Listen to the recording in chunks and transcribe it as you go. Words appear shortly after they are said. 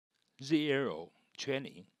ZAERO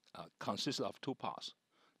training consists of two parts.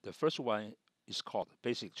 The first one is called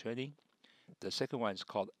basic training. The second one is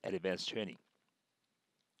called advanced training.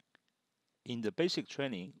 In the basic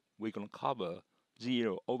training, we're going to cover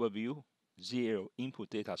ZAERO overview, ZAERO input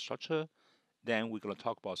data structure. Then we're going to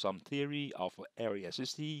talk about some theory of area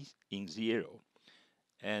SSD in ZAERO.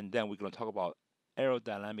 And then we're going to talk about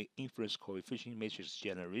aerodynamic inference coefficient matrix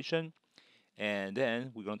generation. And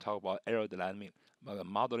then we're going to talk about aerodynamic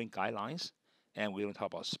modeling guidelines. And we're going to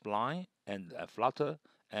talk about spline and flutter,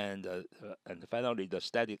 and finally the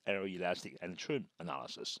static aeroelastic and trim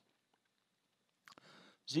analysis.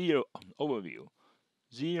 ZAERO overview.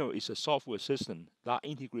 ZAERO is a software system that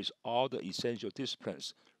integrates all the essential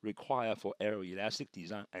disciplines required for aeroelastic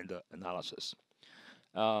design and analysis.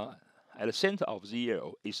 At the center of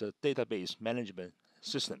ZAERO is a database management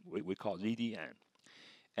system we call ZDN.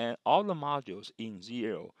 And all the modules in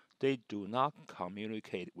ZAERO, they do not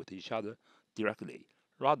communicate with each other directly.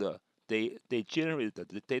 Rather, they generate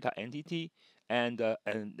the data entity, and the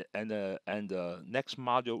next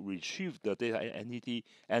module retrieve the data entity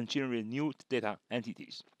and generate new data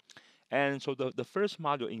entities. And so the first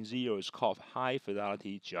module in ZAERO is called high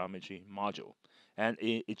fidelity geometry module, and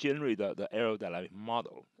it generates the aerodynamic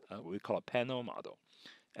model. We call it panel model.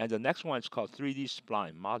 And the next one is called 3D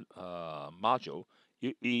spline module.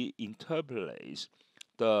 It interpolates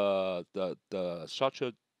the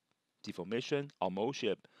structure deformation or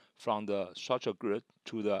motion from the structure grid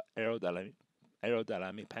to the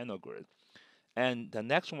aerodynamic panel grid. And the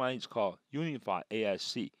next one is called unified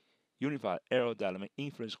AIC, unified aerodynamic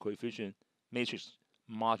inference coefficient matrix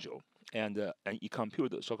module, and it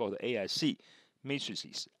computes the so-called AIC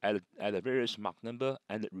matrices at a various Mach number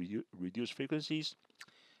and reduced frequencies.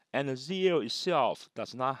 And the ZAERO itself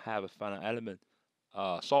does not have a finite element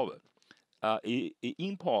solver. It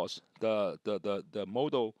imports the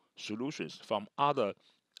model solutions from other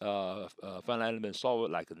finite element solver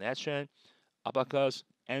like NetChain, Abacus,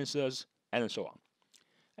 Answers, and so on.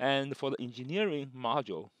 And for the engineering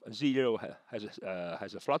module, ZAERO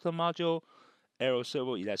has a flutter module, aero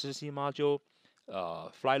servo elasticity module,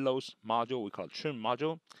 flight loads module we call trim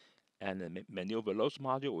module, and the maneuver loads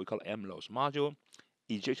module we call M loads module,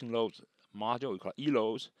 ejection loads module we call E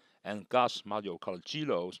loads, and gas module called G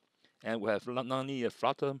loads. And we have nonlinear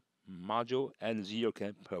flutter module, and ZAERO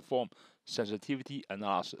can perform sensitivity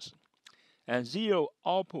analysis. And ZAERO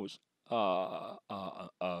outputs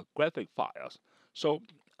graphic files. So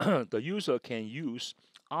the user can use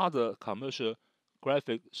other commercial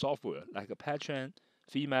graphic software like Patran,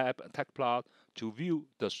 VMap, and TechPlot to view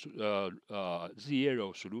the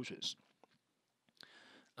ZAERO solutions.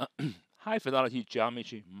 High fidelity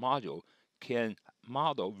geometry module can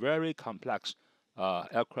model very complex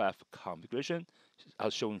aircraft configuration,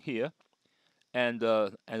 as shown here. And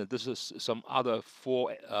this is some other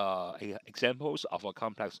 4 examples of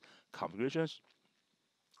complex configurations.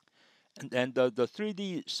 And the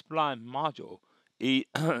 3D spline module it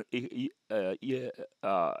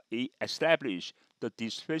establishes the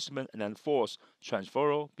displacement and force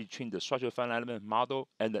transfer between the structural finite element model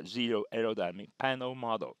and the ZAERO aerodynamic panel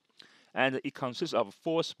model. And it consists of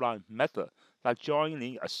 4 spline methods that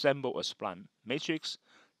jointly assemble a spline matrix.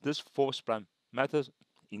 These 4 spline methods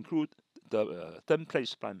include the thin plate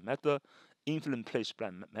spline method, infinite plate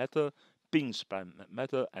spline method, beam spline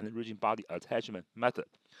method, and rigid body attachment method.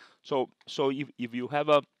 So if you have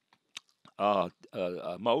a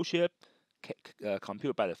mode shape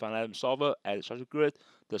computed by the finite element solver at the structure grid,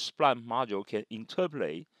 the spline module can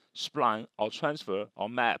interpolate, spline, or transfer or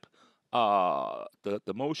map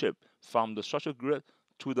the mode shape from the structure grid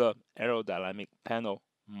to the aerodynamic panel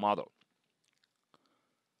model.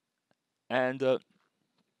 And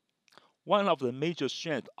one of the major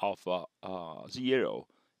strengths of ZAERO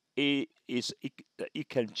is it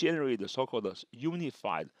can generate the so-called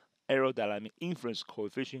unified aerodynamic inference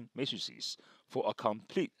coefficient matrices for a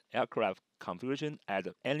complete aircraft configuration at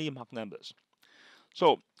any Mach numbers.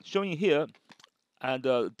 So showing here, and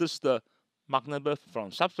this is the Mach number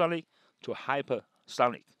from subsonic to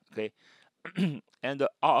hypersonic. Okay, and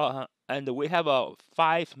we have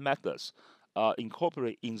 5 methods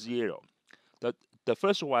incorporated in ZAERO. The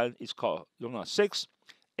first one is called 6.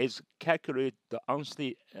 It's calculate the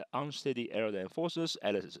unsteady aerodynamic forces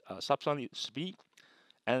at a subsonic speed.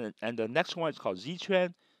 And the next one is called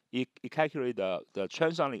Z-Trend. It calculates the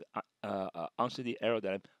transonic unsteady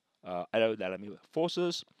aerodynamic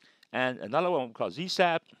forces. And another one called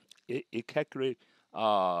Z-SAP. It calculates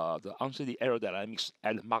the unsteady aerodynamics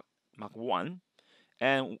at Mach 1.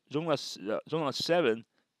 And Zona 7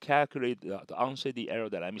 calculate the unsteady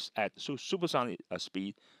aerodynamics at supersonic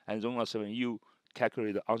speed, and Zona 7U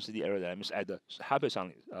calculate the unsteady aerodynamics at the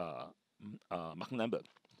hypersonic Mach number.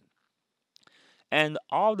 And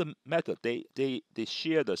all the methods, they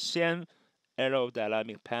share the same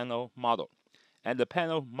aerodynamic panel model. And the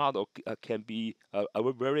panel model can be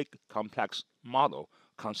a very complex model,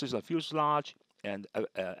 consists of fuselage and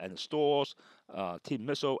stores, tip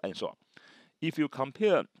missile, and so on. If you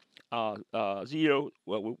compare ZAERO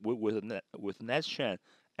with next-gen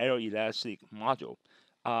aeroelastic module,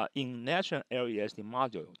 in next-gen aeroelastic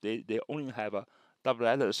module, they only have a double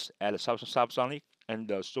lattice at the subsonic and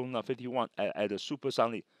the Sonar 51 at the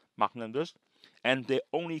supersonic Mach numbers, and they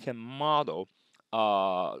only can model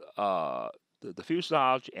the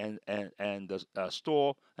fuselage and the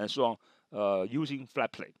store and so on using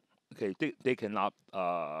flat plate. Okay, they cannot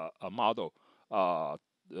model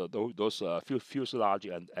those fuselage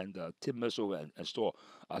and tip missile and store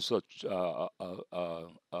as such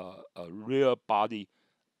real body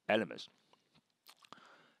elements.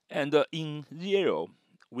 And in ZAERO,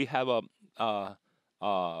 we have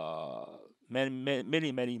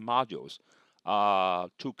many modules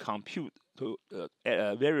to compute to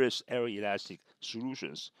various aeroelastic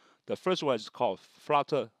solutions. The first one is called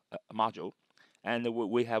flutter module, and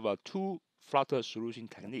we have two flutter solution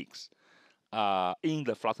techniques in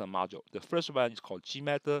the flutter module. The first one is called G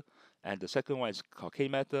method, and the second one is called K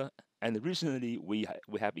method. And recently, we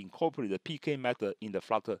have incorporated the PK method in the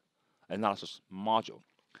flutter analysis module.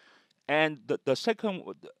 And the second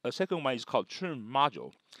one is called trim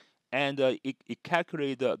module, and it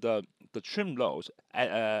calculates the trim loads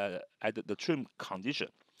at the trim condition.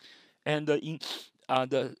 And in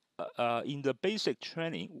the basic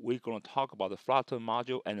training, we're going to talk about the flutter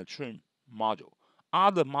module and the trim module.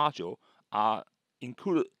 Other modules are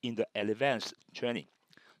included in the advanced training.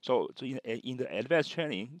 So in the advanced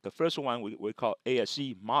training, the first one we call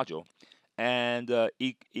ASC module, and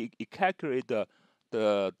it calculates the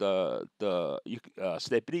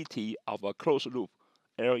stability of a closed loop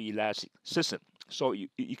aeroelastic system. So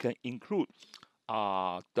you can include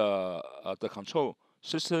the control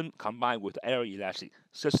system combined with the aeroelastic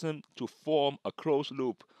system to form a closed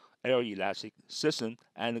loop aeroelastic system,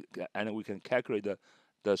 and we can calculate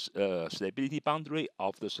the stability boundary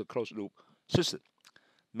of this closed loop system.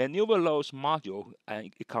 Maneuver loads module,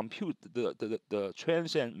 and it computes the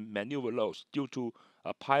transient maneuver loads due to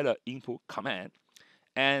a pilot input command,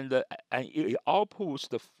 and it outputs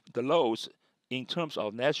the loads in terms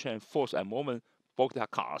of natural force and moment vector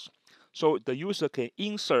cars. So the user can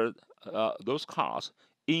insert those cars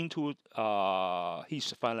into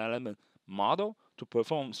his final element model to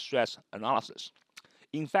perform stress analysis.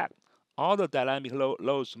 In fact, all the dynamic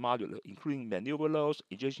loads module, including maneuver loads,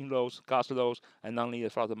 ejection loads, gas loads, and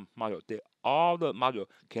nonlinear flutter module, all the module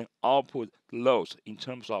can output loads in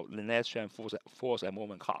terms of the natural force and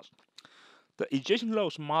moment cars. The ejection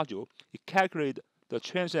loads module, it calculates the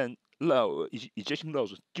transient ejection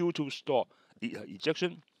loads due to stall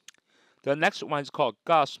ejection. The next one is called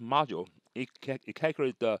gas module. It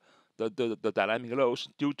calculates the dynamic loads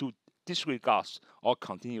due to discrete gas or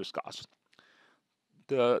continuous gas.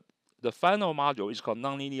 The final module is called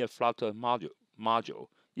nonlinear flutter module.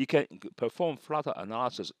 It can perform flutter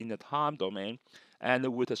analysis in the time domain and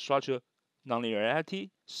with a structure nonlinearity,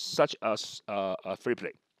 such as a free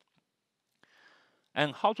play.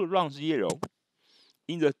 And how to run ZAERO?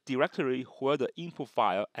 In the directory where the input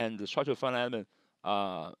file and the structure final element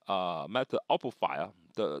method output file,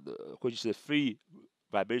 which is the free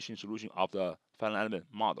vibration solution of the final element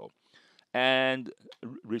model, and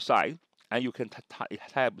reside. And you can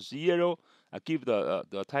type ZAERO, give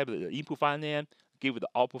the type of the input file name, give the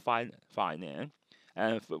output file name.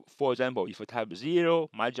 And for example, if you type ZAERO,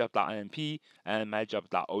 myjob.inp, and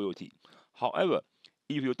myjob.oot. However,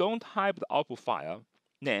 if you don't type the output file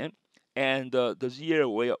name, and the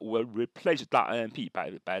ZAERO will replace .inp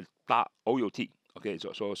by .out. Okay,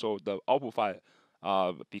 so the output file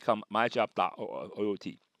become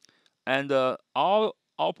myjob.oot, and all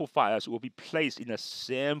output files will be placed in the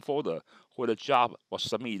same folder where the job was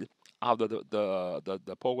submitted after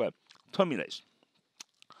the program terminates.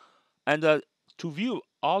 And to view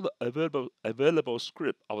all the available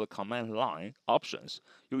script of the command line options,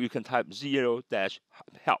 you can type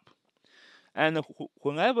ZAERO-help. And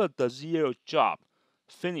whenever the ZAERO job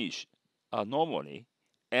finish normally,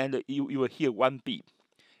 and you will hear one beep.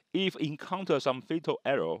 If encounter some fatal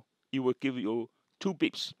error, it will give you 2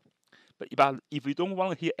 beeps. But if you don't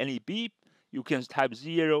want to hear any beep, you can type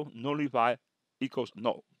ZAERO nullify equals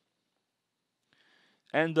no.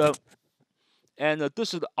 And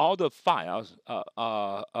this is all the files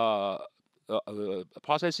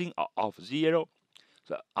processing of ZAERO.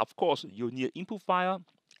 So of course, you need input file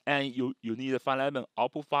and you need a file element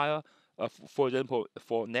output file. For example,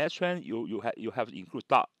 for NetTran, you have to include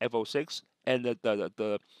 .f06, and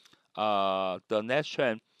the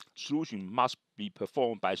NetTran solution must be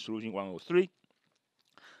performed by solution 103.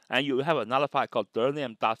 And you have another file called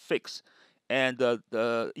dirname.fix, and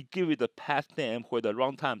it gives you the path name where the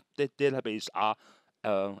runtime database are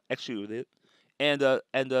executed, and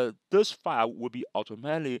this file will be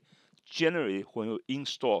automatically generated when you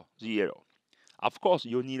install ZAERO. Of course,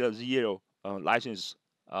 you need a ZAERO license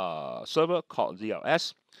server called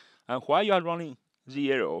ZLS, and while you are running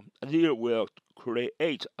ZAERO, ZAERO will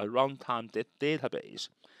create a runtime database,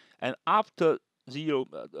 and after ZAERO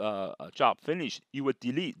job finished, you will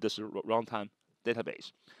delete this runtime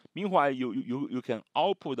database. Meanwhile, you can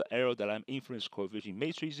output the error dynamic inference coefficient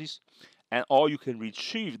matrices, and or you can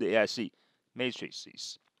retrieve the AIC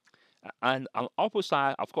matrices. And on the output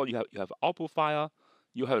side, of course, you have output file,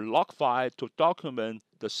 you have log file to document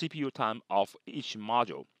the CPU time of each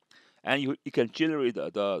module, and you can generate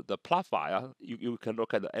the plot file. You can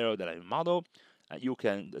look at the error dynamic model, and you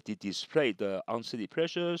can display the unsteady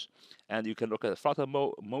pressures, and you can look at the throttle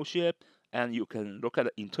mode shape, and you can look at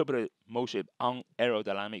the interpreted mode shape on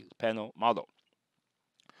aerodynamic panel model.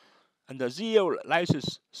 And the ZAERO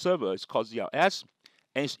license server is called ZLS,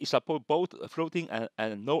 and it supports both floating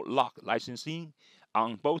and node lock licensing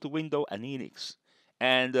on both Windows and Linux.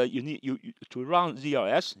 And you to run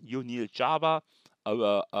ZLS, you need Java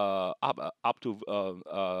up to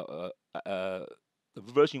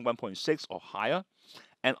version 1.6 or higher,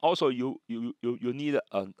 and also you need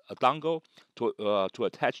a dongle to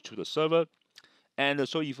attach to the server. And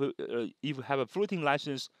so if you have a floating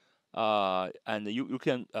license, and you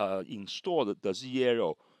can install the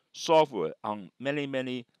ZAERO software on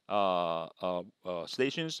many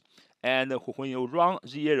stations, and when you run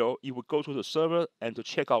ZAERO, you will go to the server and to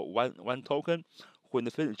check out one token. When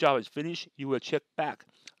the job is finished, you will check back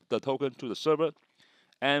the token to the server.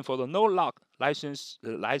 And for the node lock license,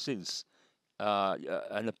 and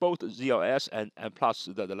both ZLS and plus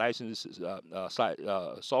the license side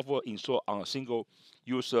software installed on a single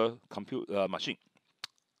user computer machine.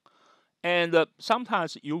 And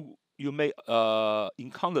sometimes you may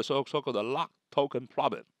encounter so-called a lock token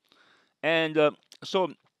problem. And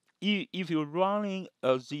so if you're running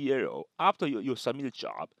a ZAERO after you submit a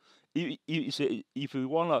job, if you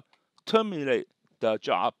want to terminate the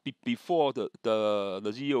job before the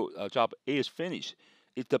ZAERO job is finished,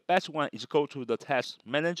 the best one is go to the test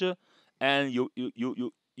manager, and you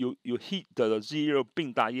hit the ZAERO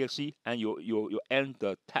bin.exe, and you end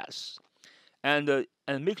the test, and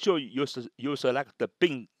make sure you select the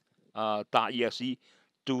bin.exe.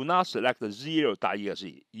 Do not select the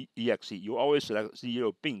ZAERO.exe. You always select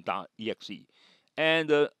ZAERO bin.exe.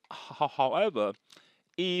 And however,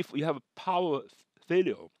 if you have a power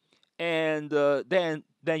failure, and then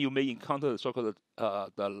you may encounter the so-called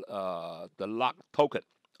the lock token.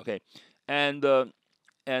 Okay, and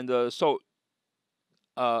so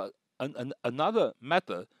another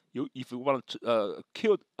method, if you want to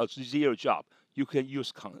kill a ZAERO job, you can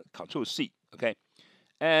use Control C. Okay,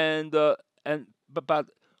 and but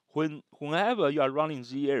whenever you are running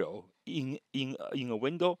ZAERO in a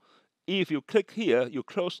window, if you click here, you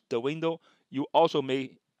close the window, you also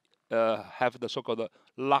may have the so-called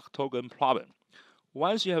lock token problem.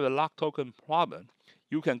 Once you have a lock token problem,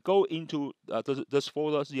 you can go into this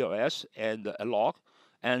folder ZLS and log,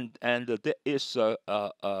 and there is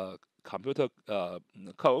a computer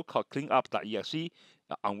code called cleanup.exe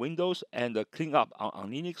on Windows, and cleanup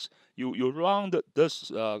on Linux. You run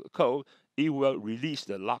this code, it will release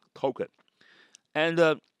the lock token. And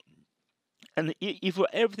if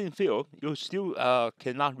everything fails, you still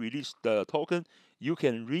cannot release the token, you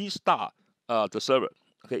can restart the server.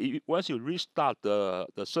 Okay, once you restart the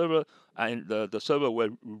server, and the server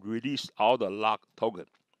will release all the lock token.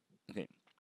 Okay,